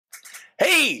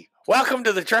Hey, welcome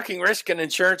to the Trucking Risk and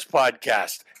Insurance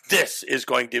Podcast. This is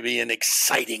going to be an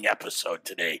exciting episode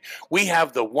today. We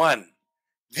have the one,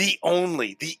 the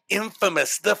only, the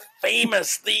infamous, the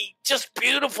famous, the just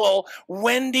beautiful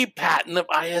Wendy Patton of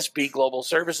ISB Global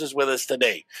Services with us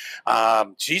today.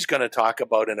 She's going to talk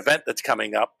about an event that's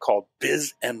coming up called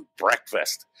Biz and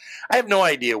Breakfast. I have no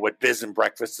idea what Biz and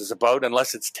Breakfast is about.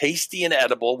 Unless it's tasty and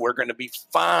edible, we're going to be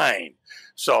fine.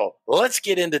 So let's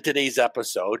get into today's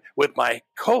episode with my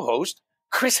co-host,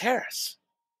 Chris Harris.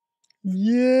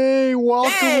 Yay!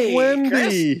 Welcome, Hey,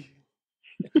 Wendy.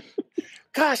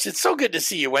 Gosh, it's so good to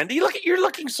see you, Wendy. You're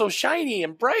looking so shiny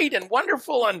and bright and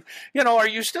wonderful. And, are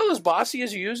you still as bossy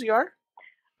as you usually are?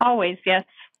 Always, yes.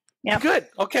 Yep. Good.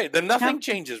 Okay, then nothing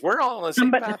changes. We're all on the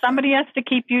same path. Somebody has to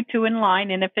keep you two in line,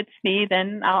 and if it's me,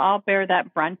 then I'll bear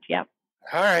that brunt, yep.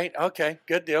 All right, okay,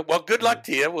 good deal. Well, good luck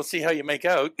to you. We'll see how you make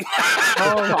out.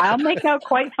 Oh, I'll make out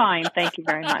quite fine. Thank you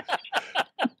very much.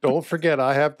 Don't forget,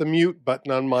 I have the mute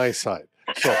button on my side.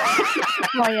 So,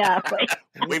 Oh, yeah.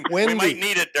 We Wendy. might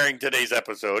need it during today's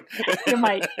episode. You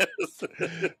might.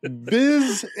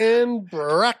 Biz and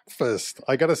Breakfast.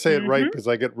 I got to say it right because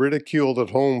I get ridiculed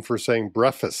at home for saying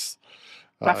breakfast.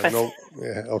 Breakfast.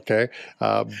 Okay.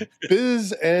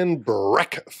 Biz and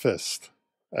Breakfast,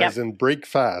 as in break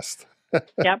fast.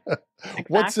 Yep.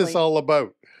 What's this all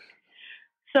about?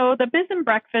 So the Biz and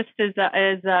Breakfast is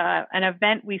an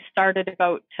event we started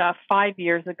about 5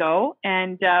 years ago.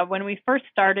 And when we first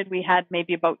started, we had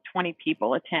maybe about 20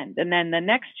 people attend. And then the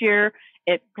next year,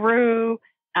 it grew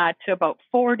to about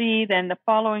 40. Then the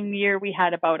following year, we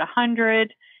had about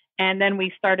 100. And then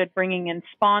we started bringing in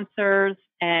sponsors.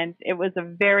 And it was a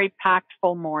very packed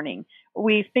full morning.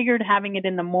 We figured having it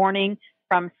in the morning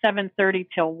from 7:30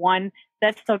 till 1,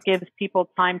 that still gives people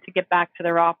time to get back to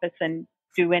their office and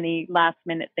do any last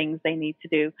minute things they need to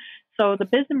do. So the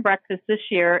Biz and Breakfast this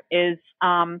year is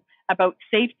about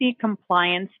safety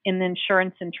compliance in the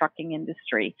insurance and trucking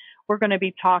industry. We're going to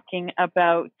be talking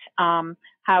about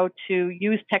how to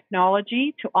use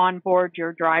technology to onboard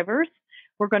your drivers.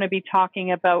 We're going to be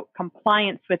talking about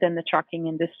compliance within the trucking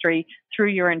industry through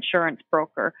your insurance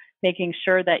broker, making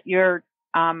sure that you're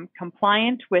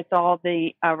compliant with all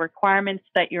the requirements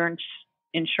that your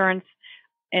insurance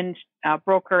and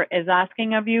broker is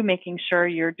asking of you, making sure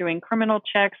you're doing criminal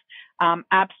checks,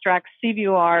 abstracts,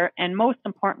 CVR, and most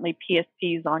importantly,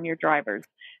 PSPs on your drivers.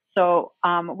 So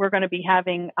we're going to be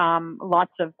having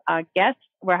lots of guests.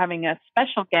 We're having a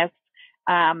special guest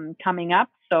coming up,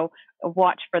 so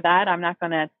watch for that. I'm not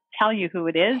going to tell you who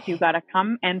it is. You got to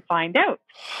come and find out.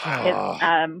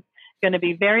 It's going to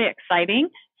be very exciting.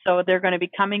 So they're going to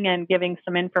be coming and giving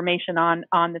some information on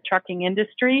the trucking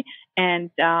industry,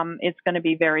 and it's going to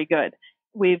be very good.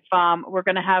 We're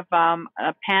going to have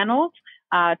panels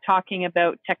talking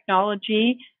about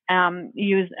technology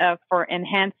used for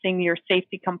enhancing your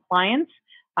safety compliance.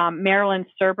 Marilyn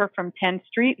Serber from 10th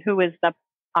Street, who is the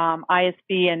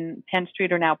ISB and 10th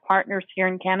Street are now partners here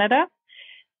in Canada.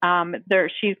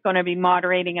 She's going to be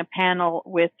moderating a panel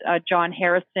with John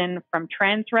Harrison from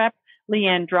Transrep,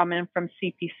 Leanne Drummond from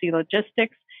CPC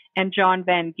Logistics, and John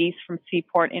Van Geese from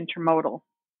Seaport Intermodal.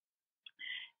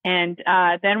 And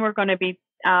then we're going to be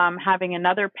having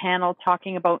another panel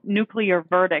talking about nuclear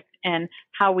verdict and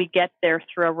how we get there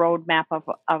through a roadmap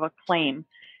of a claim.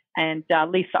 And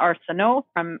Lisa Arsenault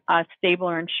from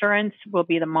Stabler Insurance will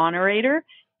be the moderator,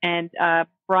 and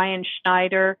Brian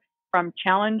Schneider from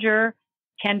Challenger,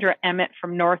 Kendra Emmett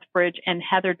from Northbridge, and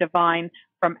Heather Devine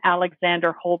from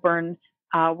Alexander Holborn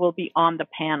will be on the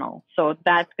panel. So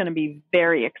that's going to be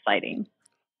very exciting.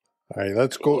 All right,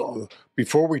 let's go.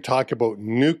 Before we talk about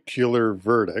nuclear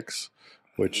verdicts,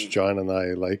 which John and I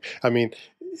like, I mean,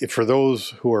 for those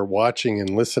who are watching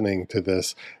and listening to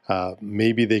this,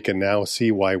 maybe they can now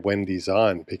see why Wendy's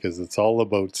on, because it's all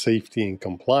about safety and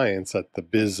compliance at the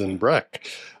Biz and Breck.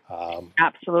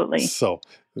 Absolutely. So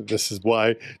this is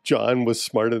why John was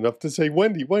smart enough to say,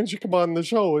 Wendy, why don't you come on the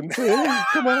show and say, hey,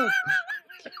 come on.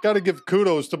 Got to give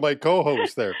kudos to my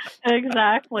co-host there.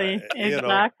 Exactly.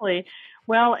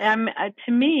 Well,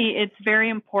 to me, it's very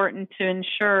important to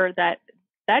ensure that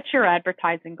that's your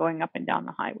advertising going up and down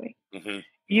the highway. Mm-hmm.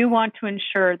 You want to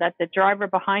ensure that the driver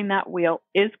behind that wheel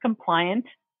is compliant,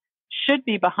 should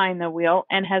be behind the wheel,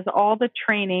 and has all the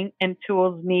training and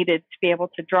tools needed to be able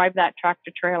to drive that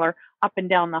tractor trailer up and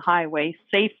down the highway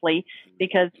safely,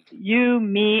 because you,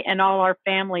 me, and all our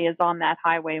family is on that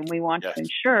highway, and we want to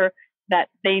ensure that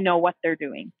they know what they're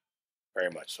doing.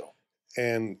 Very much so.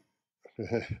 And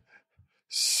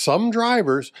some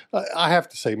drivers, I have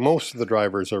to say, most of the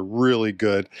drivers are really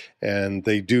good, and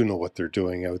they do know what they're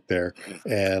doing out there.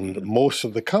 And most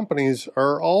of the companies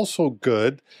are also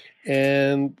good,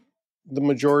 and the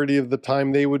majority of the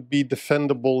time they would be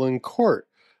defendable in court.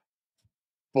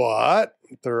 But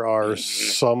there are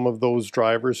some of those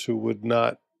drivers who would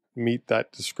not meet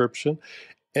that description.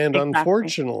 And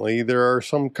unfortunately, there are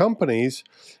some companies,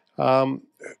 and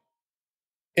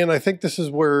I think this is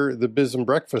where the biz and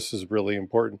breakfast is really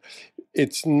important.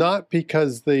 It's not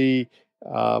because they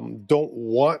don't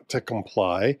want to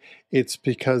comply. It's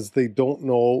because they don't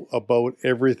know about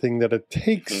everything that it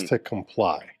takes to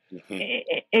comply.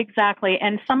 Exactly.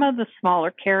 And some of the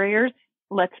smaller carriers,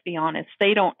 let's be honest,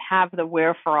 they don't have the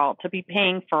wherewithal to be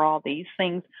paying for all these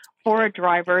things for a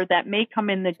driver that may come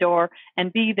in the door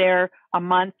and be there a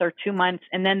month or 2 months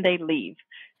and then they leave.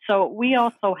 So we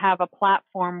also have a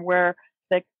platform where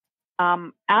the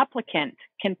applicant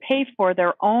can pay for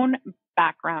their own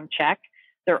background check,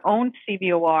 their own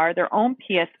CVOR, their own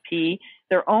PSP,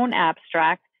 their own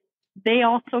abstract. They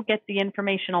also get the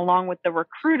information along with the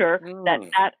recruiter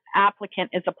that applicant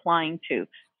is applying to.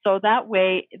 So that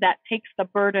way, that takes the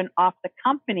burden off the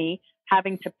company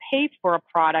having to pay for a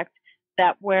product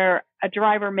that where a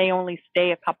driver may only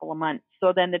stay a couple of months.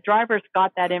 So then the driver's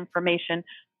got that information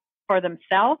for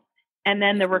themselves, and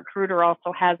then the recruiter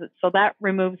also has it. So that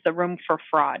removes the room for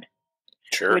fraud,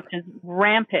 which is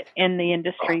rampant in the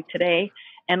industry today.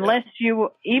 Unless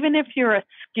even if you're a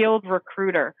skilled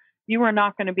recruiter, you are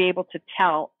not going to be able to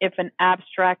tell if an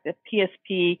abstract, a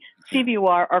PSP,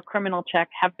 CVOR, or criminal check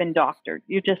have been doctored.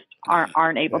 You just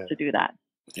aren't able to do that.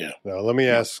 Yeah. Now, let me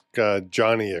ask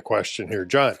Johnny a question here.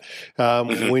 John,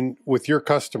 when with your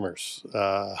customers,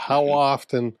 how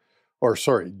often,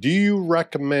 do you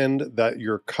recommend that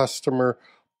your customer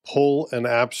pull an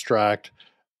abstract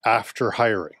after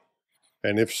hiring?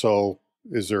 And if so,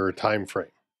 is there a time frame?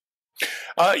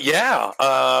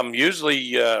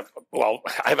 Usually,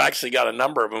 I've actually got a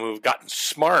number of them who've gotten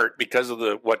smart because of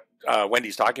what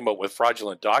Wendy's talking about with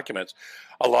fraudulent documents.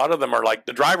 A lot of them are like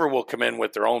the driver will come in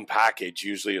with their own package,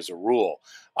 usually as a rule.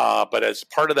 But as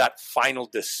part of that final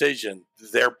decision,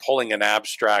 they're pulling an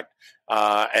abstract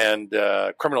and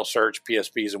criminal search,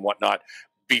 PSPs and whatnot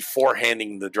before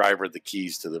handing the driver the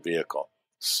keys to the vehicle.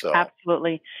 So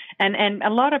absolutely. And a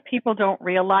lot of people don't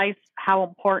realize how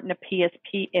important a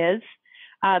PSP is.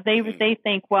 They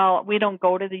think, well, we don't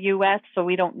go to the U.S., so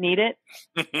we don't need it.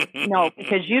 No,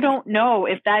 because you don't know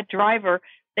if that driver,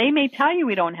 they may tell you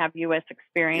we don't have U.S.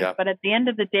 experience, but at the end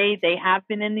of the day, they have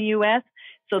been in the U.S.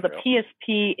 So the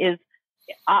PSP is,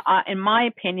 in my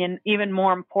opinion, even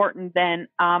more important than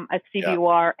a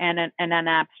CVOR and an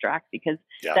abstract, because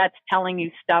that's telling you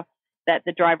stuff that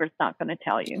the driver's not going to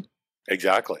tell you.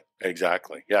 Exactly.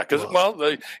 Yeah, because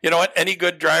you know what? Any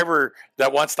good driver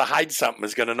that wants to hide something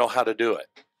is going to know how to do it.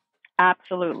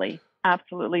 Absolutely.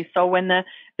 So when the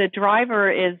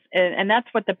driver is, and that's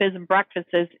what the Biz and Breakfast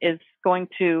is going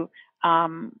to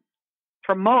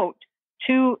promote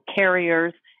to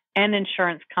carriers and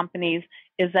insurance companies,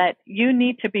 is that you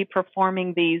need to be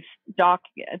performing these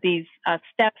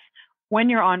steps when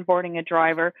you're onboarding a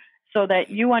driver, so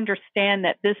that you understand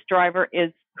that this driver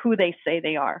is who they say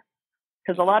they are.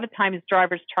 Because a lot of times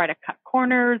drivers try to cut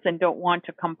corners and don't want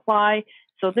to comply.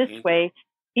 So this way,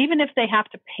 even if they have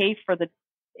to pay for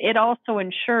it also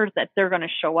ensures that they're going to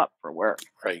show up for work.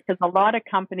 Right. Because a lot of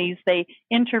companies, they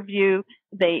interview,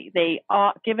 they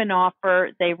give an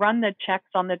offer, they run the checks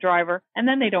on the driver, and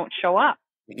then they don't show up.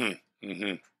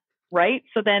 Right?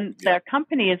 So then the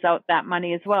company is out that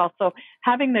money as well. So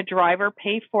having the driver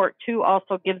pay for it too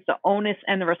also gives the onus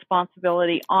and the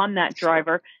responsibility on that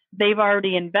driver. They've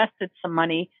already invested some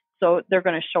money, so they're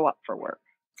going to show up for work.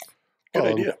 Good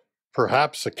idea.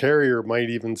 Perhaps a carrier might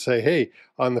even say, hey,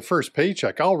 on the first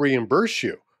paycheck, I'll reimburse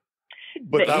you.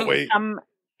 But that way...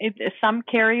 Some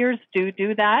carriers do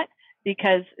that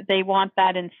because they want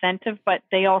that incentive, but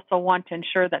they also want to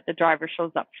ensure that the driver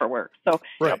shows up for work. So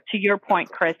to your point,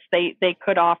 Chris, they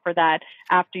could offer that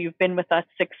after you've been with us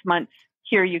 6 months.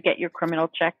 Here you get your criminal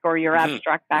check or your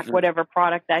abstract back, whatever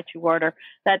product that you order.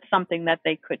 That's something that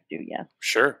they could do, yes.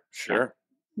 Sure.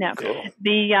 Yeah. Cool.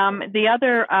 The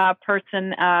other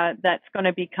person that's going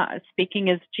to be speaking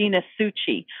is Gina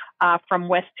Suchi from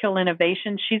West Hill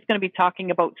Innovation. She's going to be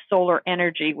talking about solar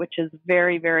energy, which is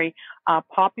very, very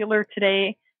popular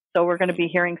today. So we're going to be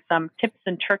hearing some tips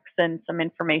and tricks and some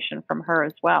information from her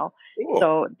as well. Cool.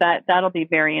 So that'll be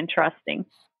very interesting.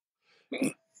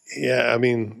 Yeah, I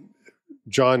mean,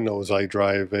 John knows I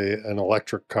drive an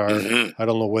electric car. I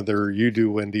don't know whether you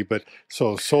do, Wendy, but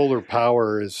so solar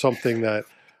power is something that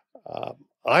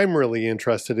I'm really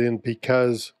interested in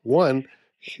because, one,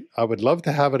 I would love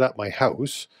to have it at my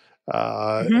house,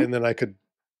 and then I could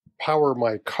power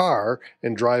my car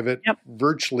and drive it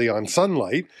virtually on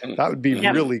sunlight. That would be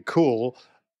really cool.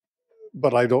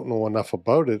 but I don't know enough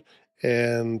about it.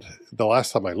 And the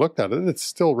last time I looked at it, it's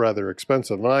still rather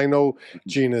expensive. And I know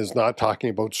Gina is not talking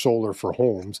about solar for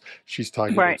homes. She's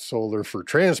talking Right. about solar for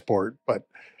transport, but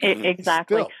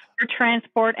Exactly. still. For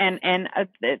transport, and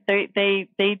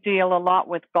they deal a lot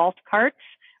with golf carts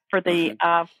for the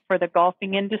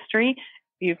golfing industry.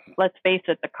 Let's face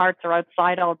it, the carts are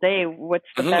outside all day. What's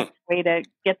the best way to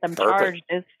get them charged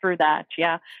is through that.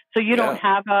 Yeah. So you don't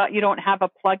have a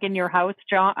plug in your house,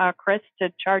 Chris,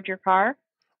 to charge your car?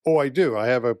 Oh, I do. I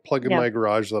have a plug in my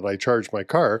garage that I charge my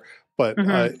car, but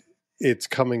it's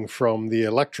coming from the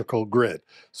electrical grid.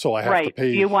 So I have to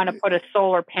pay. You want to put a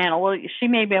solar panel. Well, she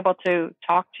may be able to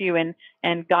talk to you and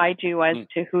guide you as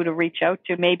to who to reach out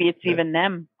to. Maybe it's even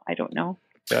them. I don't know.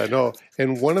 Yeah, no.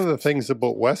 And one of the things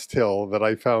about West Hill that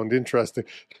I found interesting,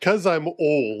 because I'm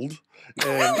old,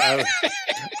 and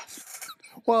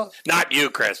well, not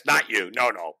you, Chris, not you.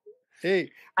 No.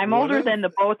 Hey, I'm older than the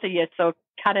both of you, so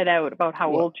cut it out about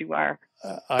how old you are.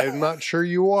 I'm not sure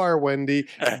you are, Wendy,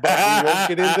 but we won't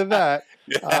get into that.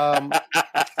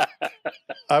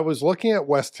 I was looking at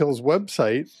West Hill's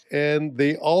website, and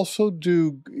they also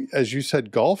do, as you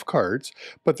said, golf carts,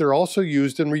 but they're also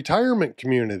used in retirement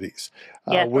communities,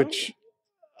 which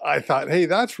I thought, hey,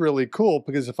 that's really cool,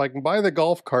 because if I can buy the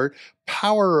golf cart,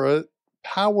 power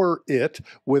it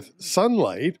with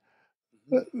sunlight,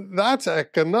 that's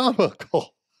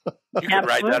economical. You can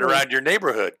ride that around your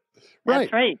neighborhood.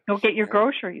 That's right. Go get your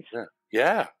groceries.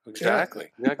 Yeah,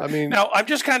 exactly. I mean, now I'm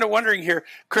just kind of wondering here,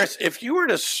 Chris, if you were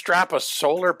to strap a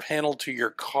solar panel to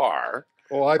your car.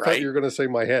 Oh, I thought you were going to say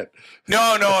my head.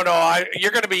 No.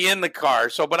 You're going to be in the car.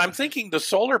 But I'm thinking the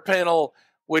solar panel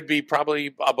would be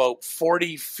probably about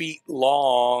 40 feet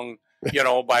long,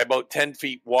 by about 10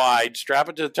 feet wide. Strap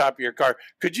it to the top of your car.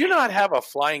 Could you not have a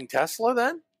flying Tesla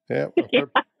then? Yeah,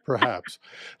 perhaps.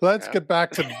 Let's get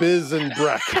back to Biz and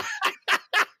Breck.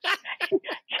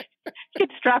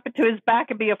 He'd strap it to his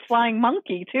back and be a flying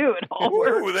monkey too.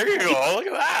 Ooh, there you go. Look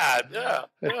at that.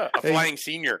 Yeah. A flying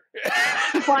senior.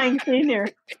 Flying senior.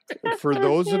 For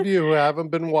those of you who haven't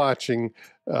been watching,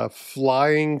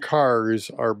 flying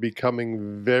cars are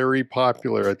becoming very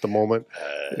popular at the moment.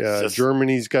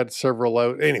 Germany's got several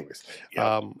out. Anyways.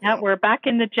 We're back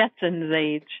in the Jetsons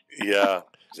age. Yeah,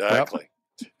 exactly.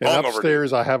 Yep. And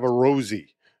upstairs I have a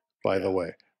Rosie, by the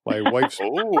way. My wife's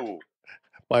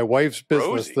My wife's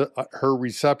business, her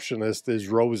receptionist is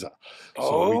Rosa.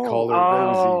 So we call her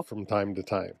Rosie from time to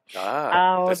time.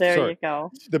 You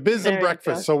go. The Biz and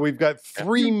Breakfast. So we've got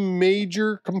three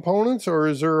major components, or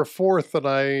is there a fourth that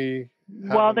I...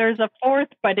 Well, there's a fourth,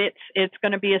 but it's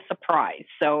going to be a surprise.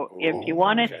 So if you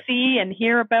want to see and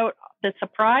hear about the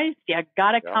surprise, you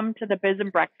got to come to the Biz and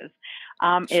Breakfast.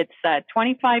 It's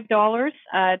 $25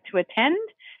 to attend.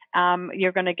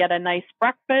 You're going to get a nice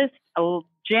breakfast, a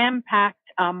jam-packed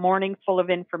morning full of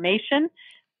information,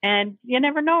 and you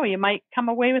never know, you might come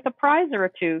away with a prize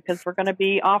or two, because we're going to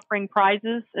be offering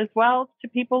prizes as well to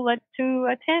people to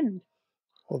attend.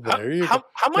 Well, there you go.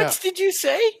 How much did you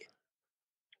say?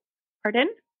 Pardon?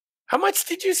 How much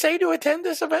did you say to attend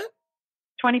this event?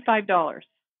 $25.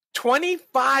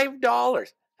 $25,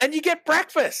 and you get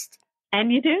breakfast. And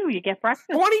you do. You get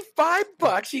breakfast.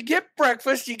 $25. You get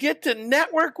breakfast. You get to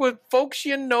network with folks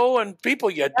you know and people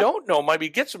you don't know.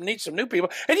 Maybe meet some new people,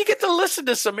 and you get to listen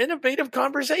to some innovative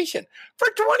conversation for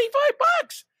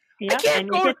 $25. Yeah, I can't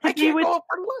go out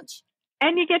for lunch.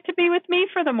 And you get to be with me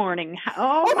for the morning.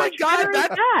 Oh my God!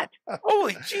 That.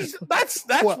 Holy jeez, that's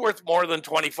worth more than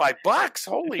 $25.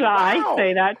 Holy wow! I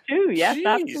say that too. Yes, Jeez.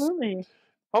 Absolutely.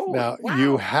 Now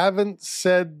you haven't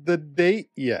said the date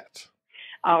yet.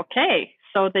 Okay,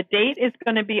 so the date is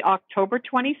going to be October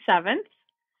 27th,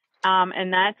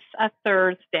 and that's a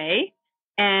Thursday,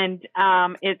 and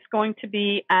it's going to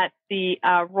be at the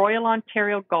Royal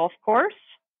Ontario Golf Course.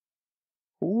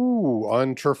 Ooh,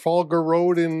 on Trafalgar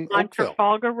Road in Oakville. On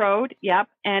Trafalgar Road, yep,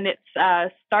 and it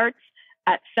starts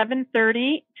at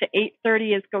 7:30 to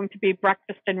 8:30 is going to be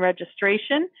breakfast and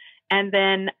registration, and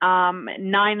then around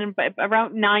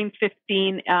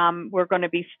 9:15 we're going to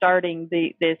be starting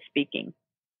the speaking.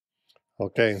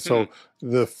 Okay, so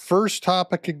the first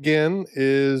topic again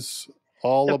is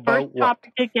about what? The first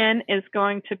topic again is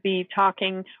going to be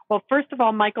talking, well, first of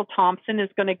all, Michael Thompson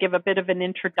is going to give a bit of an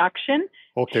introduction.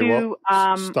 Okay,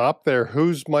 stop there.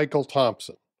 Who's Michael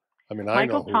Thompson? I mean, I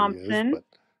know who Thompson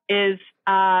he is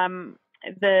the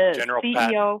General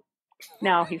CEO.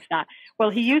 No, he's not.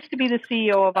 Well, he used to be the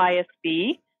CEO of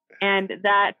ISB, and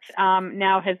that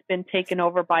now has been taken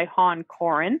over by Han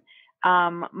Corin.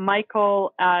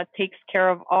 Michael takes care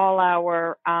of all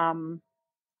our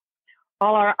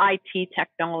IT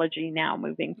technology now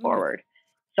moving forward.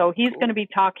 So he's going to be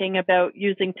talking about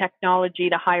using technology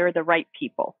to hire the right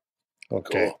people.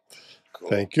 Okay. Cool.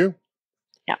 Thank you.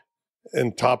 Yeah.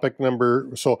 And topic number,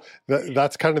 so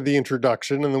that's kind of the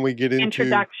introduction, and then we get into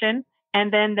introduction.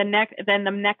 And then the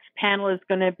next panel is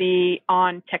going to be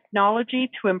on technology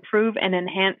to improve and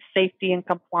enhance safety and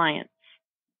compliance.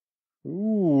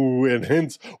 Ooh, and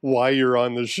hence why you're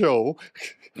on the show,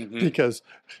 because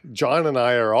John and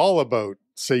I are all about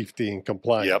safety and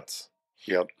compliance.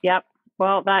 Yep.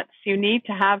 Well, you need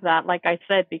to have that, like I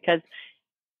said, because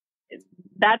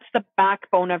that's the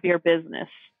backbone of your business,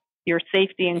 your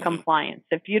safety and compliance.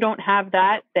 If you don't have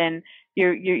that, then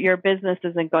your business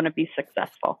isn't going to be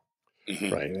successful.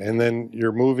 Right. And then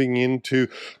you're moving into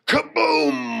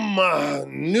kaboom!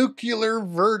 Nuclear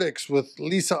verdicts with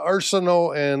Lisa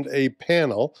Arsenault and a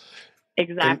panel.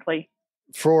 Exactly.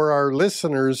 And for our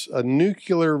listeners, a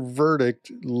nuclear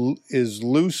verdict is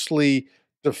loosely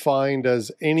defined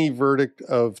as any verdict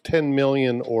of 10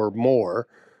 million or more.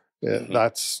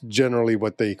 That's generally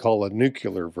what they call a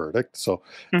nuclear verdict. So,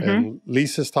 and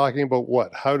Lisa's talking about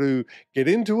what? How to get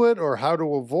into it or how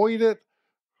to avoid it?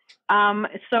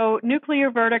 So nuclear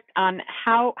verdict on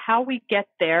how we get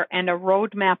there and a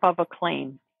roadmap of a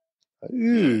claim.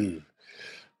 Ooh.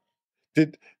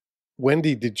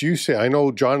 Wendy, did you say, I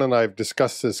know John and I have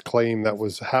discussed this claim that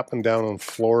happened down in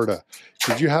Florida.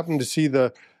 Did you happen to see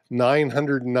the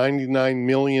 $999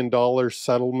 million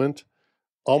settlement?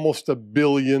 Almost $1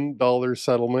 billion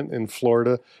settlement in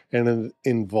Florida, and it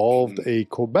involved a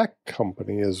Quebec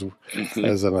company as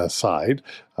an aside.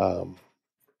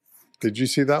 Did you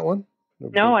see that one?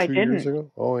 No, I didn't. Years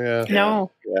ago? Oh, yeah. No.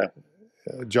 Yeah.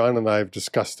 John and I have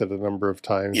discussed it a number of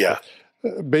times. Yeah.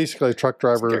 Basically, a truck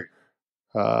driver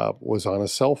was on a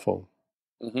cell phone.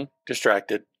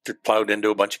 Distracted, plowed into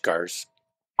a bunch of cars.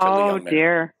 Oh,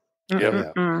 dear.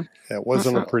 Yeah. It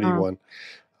wasn't a pretty one.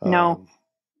 No.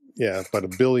 Yeah, but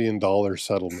 $1 billion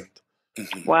settlement.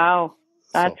 Wow.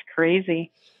 That's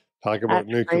crazy. Talk about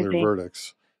nuclear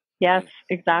verdicts. Yes,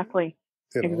 exactly.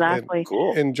 Exactly. And,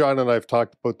 cool. And John and I have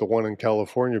talked about the one in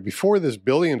California. Before this $1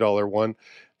 billion one,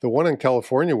 the one in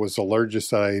California was the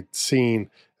largest I'd seen.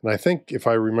 And I think, if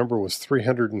I remember, was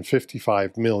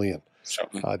 $355 million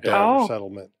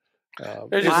settlement.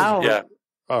 Wow.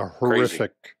 A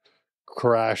horrific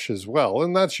crash as well.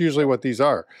 And that's usually what these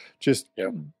are. Just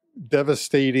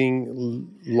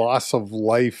devastating loss of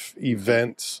life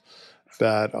events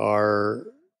that are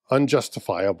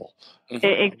unjustifiable.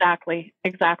 Exactly.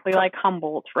 Like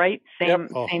Humboldt, right? Same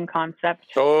concept.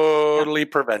 Totally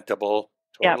preventable.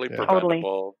 Totally preventable. Totally.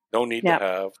 No need to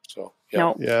have. So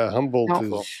yeah, Humboldt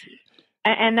is.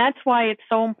 And that's why it's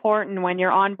so important when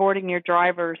you're onboarding your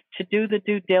drivers to do the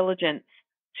due diligence,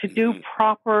 to do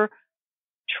proper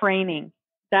training.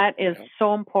 That is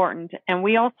so important. And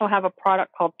we also have a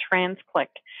product called TransClick,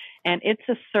 and it's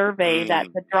a survey that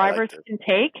the drivers can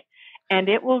take, and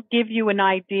it will give you an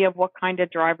idea of what kind of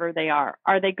driver they are.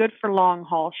 Are they good for long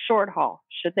haul, short haul?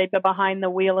 Should they be behind the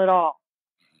wheel at all?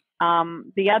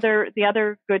 The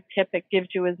other good tip it gives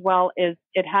you as well is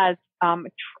it has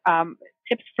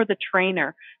tips for the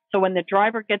trainer. So when the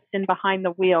driver gets in behind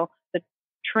the wheel, the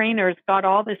trainer's got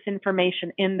all this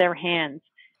information in their hands.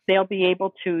 They'll be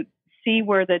able to see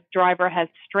where the driver has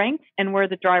strengths and where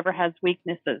the driver has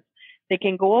weaknesses. They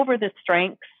can go over the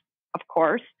strengths, of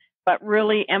course, but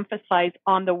really emphasize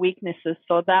on the weaknesses.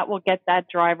 So that will get that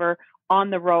driver on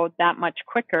the road that much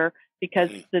quicker because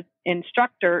the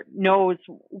instructor knows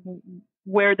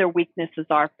where their weaknesses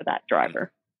are for that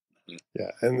driver. Yeah,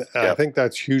 and I think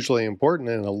that's hugely important.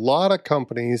 And a lot of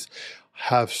companies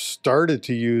have started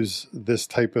to use this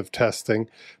type of testing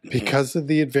because of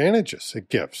the advantages it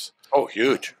gives. Oh,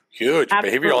 huge. Absolutely.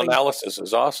 Behavioral analysis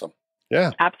is awesome.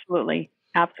 Yeah. Absolutely.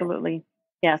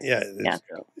 Yes. Yeah.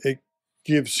 It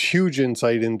gives huge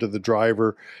insight into the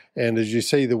driver. And as you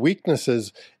say, the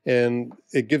weaknesses, and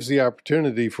it gives the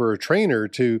opportunity for a trainer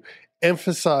to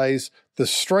emphasize the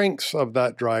strengths of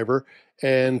that driver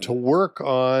and to work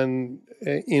on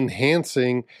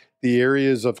enhancing the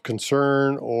areas of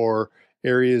concern or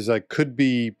areas that could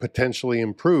be potentially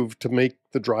improved to make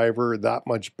the driver that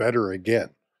much better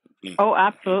again. Oh,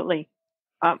 absolutely.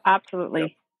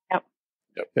 Absolutely. Yep.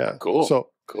 Yeah. Cool. So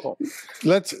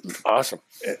Awesome.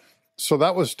 So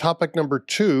that was topic number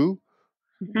 2.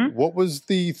 What was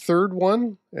the third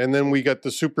one? And then we got the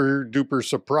super duper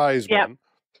surprise one.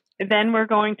 Then we're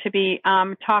going to be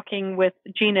talking with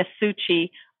Gina Succi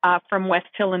from West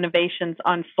Hill Innovations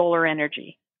on solar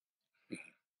energy.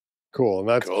 Cool. And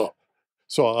that's cool.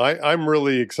 So I'm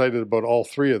really excited about all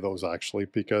 3 of those, actually,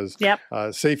 because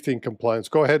safety and compliance.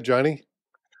 Go ahead, Johnny.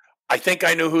 I think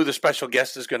I know who the special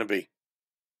guest is going to be.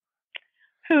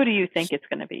 Who do you think it's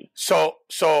going to be? So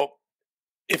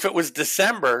if it was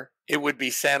December, it would be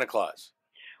Santa Claus.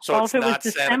 So well, it's if it was not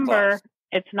Santa December, Claus.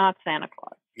 it's not Santa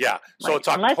Claus. Yeah. So Right. it's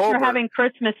October. Unless you're having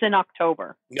Christmas in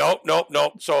October. Nope.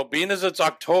 So being as it's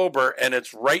October and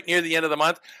it's right near the end of the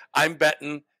month, I'm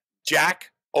betting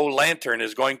Jack O'Lantern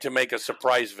is going to make a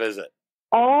surprise visit.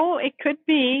 Oh, it could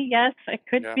be. Yes, it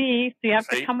could be. So you have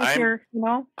to come with your,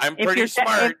 I'm pretty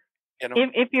smart.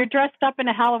 If you're dressed up in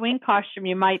a Halloween costume,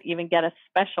 you might even get a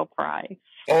special prize.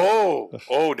 Oh,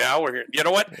 now we're here. You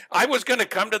know what? I was going to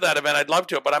come to that event. I'd love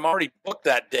to, but I'm already booked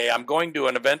that day. I'm going to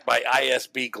an event by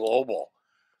ISB Global.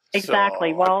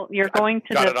 Exactly. So well, you're going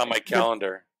to got it on my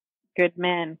calendar. Good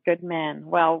man.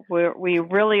 Well, we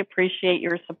really appreciate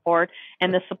your support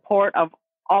and the support of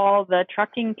all the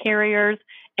trucking carriers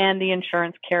and the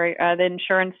insurance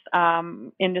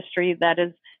industry that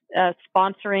is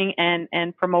sponsoring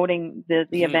and promoting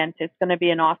the event. It's going to be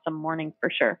an awesome morning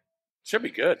for sure. Should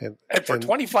be good. And for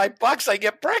 $25, I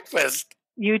get breakfast.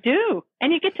 You do.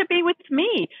 And you get to be with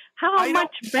me. How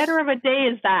much better of a day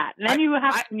is that? And then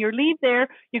when you leave there,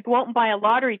 you go out and buy a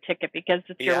lottery ticket because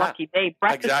it's your lucky day.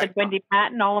 Breakfast at Wendy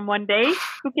Patton all in one day.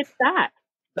 Who gets that?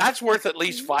 That's worth at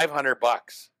least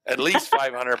 $500. At least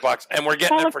 $500. And we're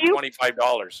getting it for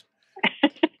 $25.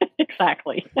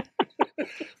 Exactly.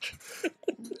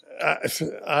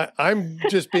 I'm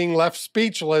just being left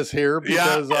speechless here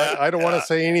because I don't want to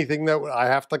say anything that I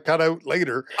have to cut out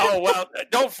later. Oh, well,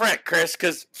 don't fret, Chris,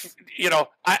 because,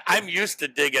 I'm used to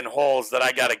digging holes that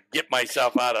I got to get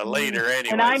myself out of later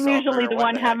anyway. And I'm usually the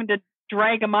one having to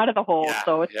drag them out of the hole,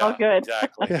 so it's all good.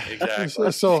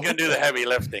 Exactly. So you can do the heavy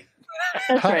lifting.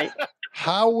 That's right.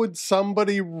 How would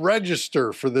somebody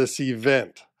register for this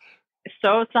event?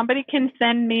 So somebody can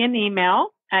send me an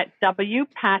email at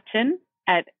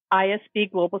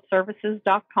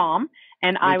wpatton@isbglobalservices.com,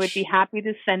 and I would be happy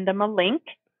to send them a link,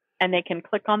 and they can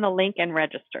click on the link and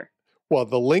register. Well,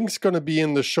 the link's going to be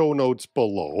in the show notes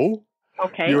below.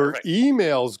 Okay. Your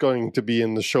email's going to be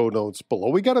in the show notes below.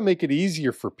 We got to make it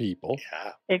easier for people.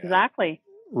 Yeah. Exactly.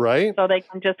 Right? So they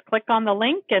can just click on the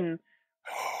link and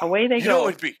away they go.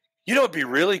 It'd be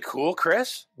really cool,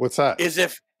 Chris? What's that? Is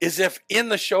if in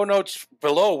the show notes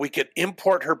below we could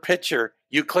import her picture.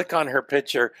 You click on her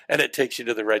picture and it takes you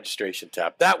to the registration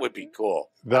tab. That would be cool.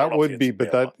 That would be,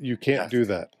 but that you can't do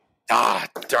that. Ah,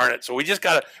 darn it! So we just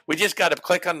gotta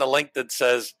click on the link that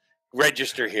says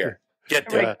register here. Get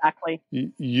there. Exactly.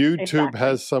 YouTube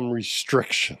has some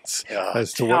restrictions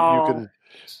as to what you can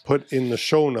put in the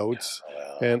show notes,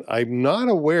 and I'm not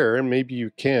aware, and maybe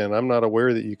you can. I'm not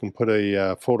aware that you can put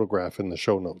a photograph in the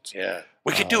show notes. Yeah,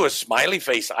 we could do a smiley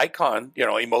face icon,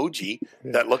 emoji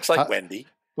that looks like Wendy.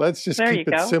 Let's just keep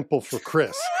it simple for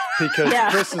Chris, because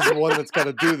Chris is the one that's got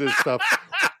to do this stuff.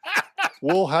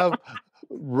 We'll have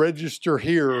register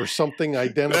here or something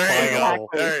identifiable.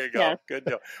 There you go. Yes. Good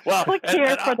deal. Well, click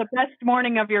here for the best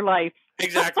morning of your life.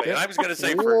 Exactly. And I was going to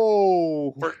say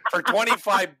for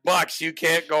 $25, you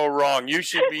can't go wrong. You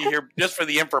should be here just for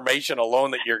the information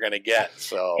alone that you're going to get.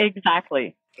 So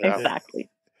exactly.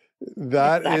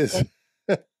 That is.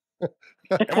 And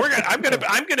I'm going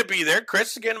to be there.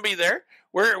 Chris is going to be there.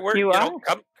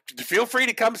 Come. Feel free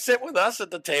to come sit with us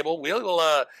at the table.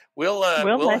 We'll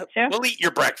eat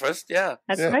your breakfast. Yeah,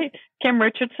 that's right. Kim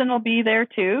Richardson will be there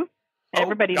too.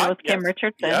 Everybody knows Kim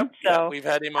Richardson. So we've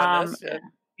had him on this.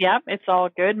 Yep, it's all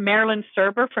good. Marilyn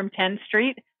Serber from 10th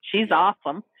Street. She's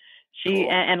awesome.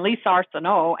 And Lisa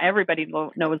Arsenault. Everybody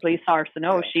knows Lisa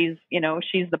Arsenault. She's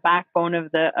the backbone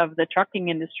of the trucking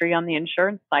industry on the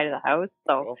insurance side of the house.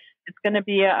 So it's going to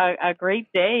be a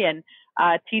great day. And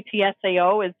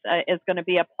TTSAO is going to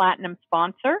be a platinum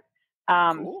sponsor.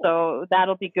 So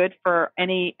that'll be good for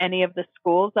any of the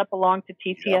schools that belong to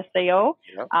TTSAO.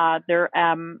 Yep. They're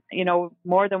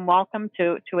more than welcome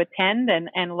to attend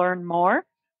and learn more.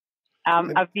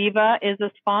 Aviva is a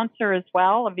sponsor as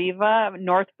well. Aviva,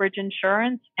 Northbridge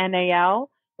Insurance, NAL,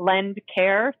 Lend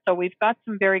Care. So we've got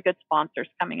some very good sponsors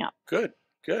coming up. Good.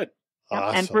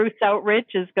 Awesome. And Bruce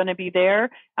Outridge is going to be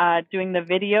there doing the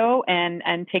video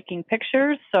and taking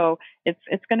pictures. So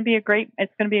it's going to be a great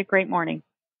morning.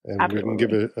 And Absolutely. we can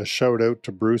give a shout out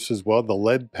to Bruce as well. The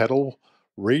Lead Pedal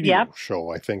Radio Show,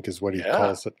 I think, is what he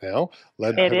calls it now.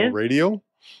 Lead Pedal Radio.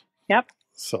 Yep.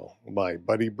 So my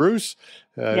buddy Bruce.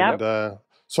 And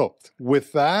so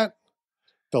with that,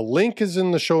 the link is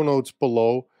in the show notes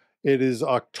below. It is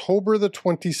October the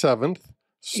 27th,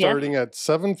 starting at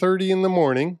 7:30 in the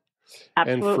morning.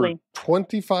 Absolutely. And for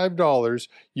 $25,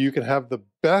 you can have the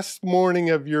best morning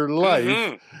of your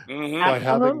life by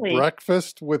having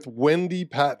breakfast with Wendy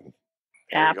Patton.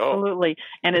 Absolutely.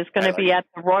 And it's going to be at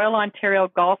the Royal Ontario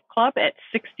Golf Club at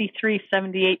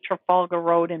 6378 Trafalgar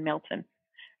Road in Milton.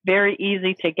 Very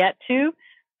easy to get to.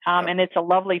 And it's a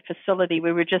lovely facility.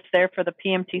 We were just there for the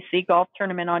PMTC golf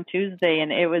tournament on Tuesday,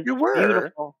 and it was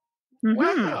beautiful.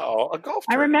 Wow, a golf tournament.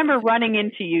 I remember running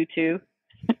into you two,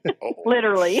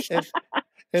 literally.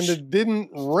 And it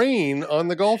didn't rain on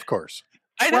the golf course.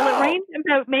 I know. Well, it rained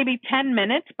about maybe 10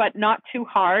 minutes, but not too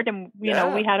hard. And, you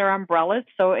know, we had our umbrellas.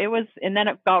 So it was, and then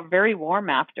it got very warm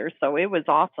after. So it was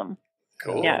awesome.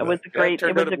 Cool. Yeah, it was a great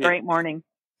morning.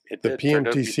 The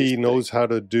PMTC knows how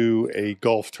to do a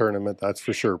golf tournament, that's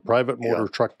for sure. Private Motor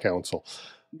Truck Council.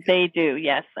 They do,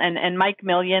 yes. And Mike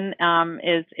Million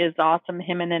is awesome.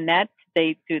 Him and Annette,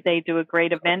 they do a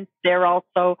great event. They're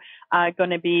also going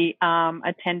to be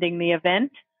attending the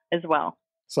event as well.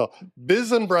 So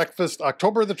Biz and Breakfast,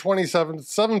 October the 27th,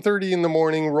 7:30 in the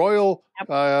morning, Royal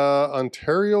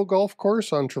Ontario Golf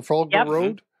Course on Trafalgar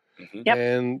Road. Yep.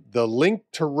 And the link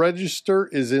to register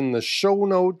is in the show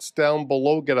notes down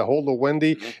below. Get a hold of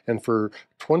Wendy. And for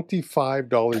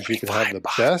 $25, you can have the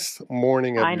best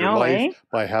morning of your life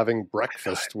by having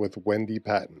breakfast with Wendy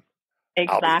Patton.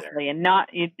 Exactly. And not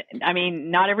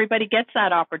everybody gets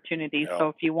that opportunity. No. So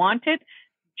if you want it,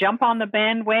 jump on the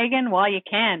bandwagon while you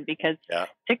can, because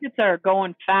tickets are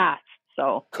going fast.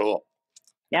 So cool.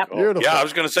 Yep. Beautiful. Yeah, I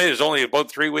was going to say there's only about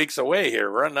 3 weeks away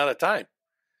here. We're running out of time.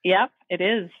 Yep, it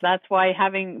is. That's why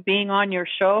being on your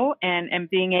show and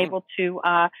being able to,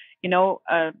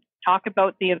 talk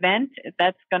about the event,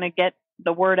 that's going to get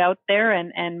the word out there,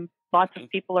 and lots of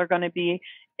people are going to be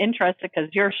interested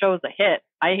because your show's a hit.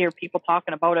 I hear people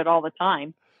talking about it all the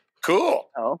time. Cool.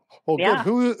 So, well,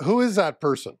 good. Who is that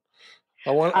person? I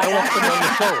want them on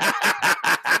the show.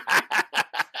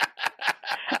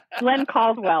 Glenn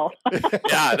Caldwell.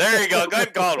 Yeah, there you go. Glenn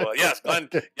Caldwell. Yes, Glenn.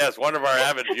 Yes, one of our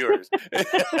avid viewers.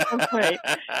 That's right.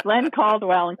 Glenn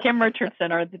Caldwell and Kim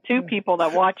Richardson are the two people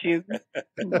that watch you.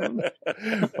 With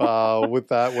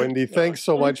that, Wendy, thanks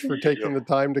so much for taking the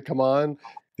time to come on.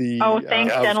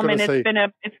 Thanks, gentlemen.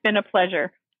 It's been a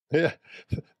pleasure. Yeah,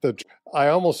 I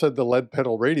almost said the Lead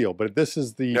Pedal Radio, but this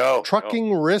is the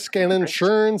Trucking Risk and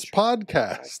Insurance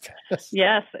Podcast.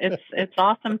 Yes, it's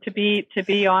awesome to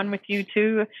be on with you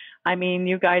too. I mean,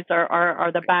 you guys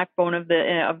are the backbone of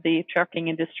the trucking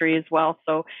industry as well.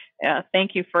 So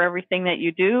thank you for everything that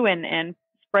you do and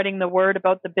spreading the word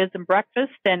about the Biz and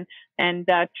Breakfast and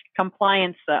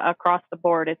compliance across the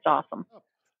board. It's awesome.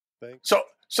 Thanks.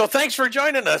 So thanks for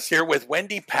joining us here with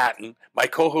Wendy Patton, my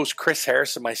co-host Chris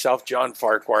Harris, and myself, John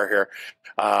Farquhar, here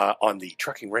on the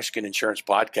Trucking Risk and Insurance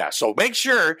Podcast. So make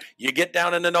sure you get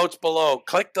down in the notes below,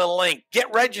 click the link,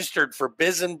 get registered for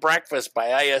Biz and Breakfast by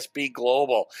ISB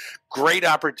Global. Great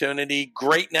opportunity,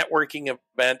 great networking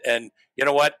event, and you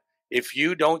know what? If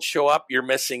you don't show up, you're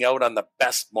missing out on the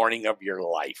best morning of your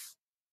life.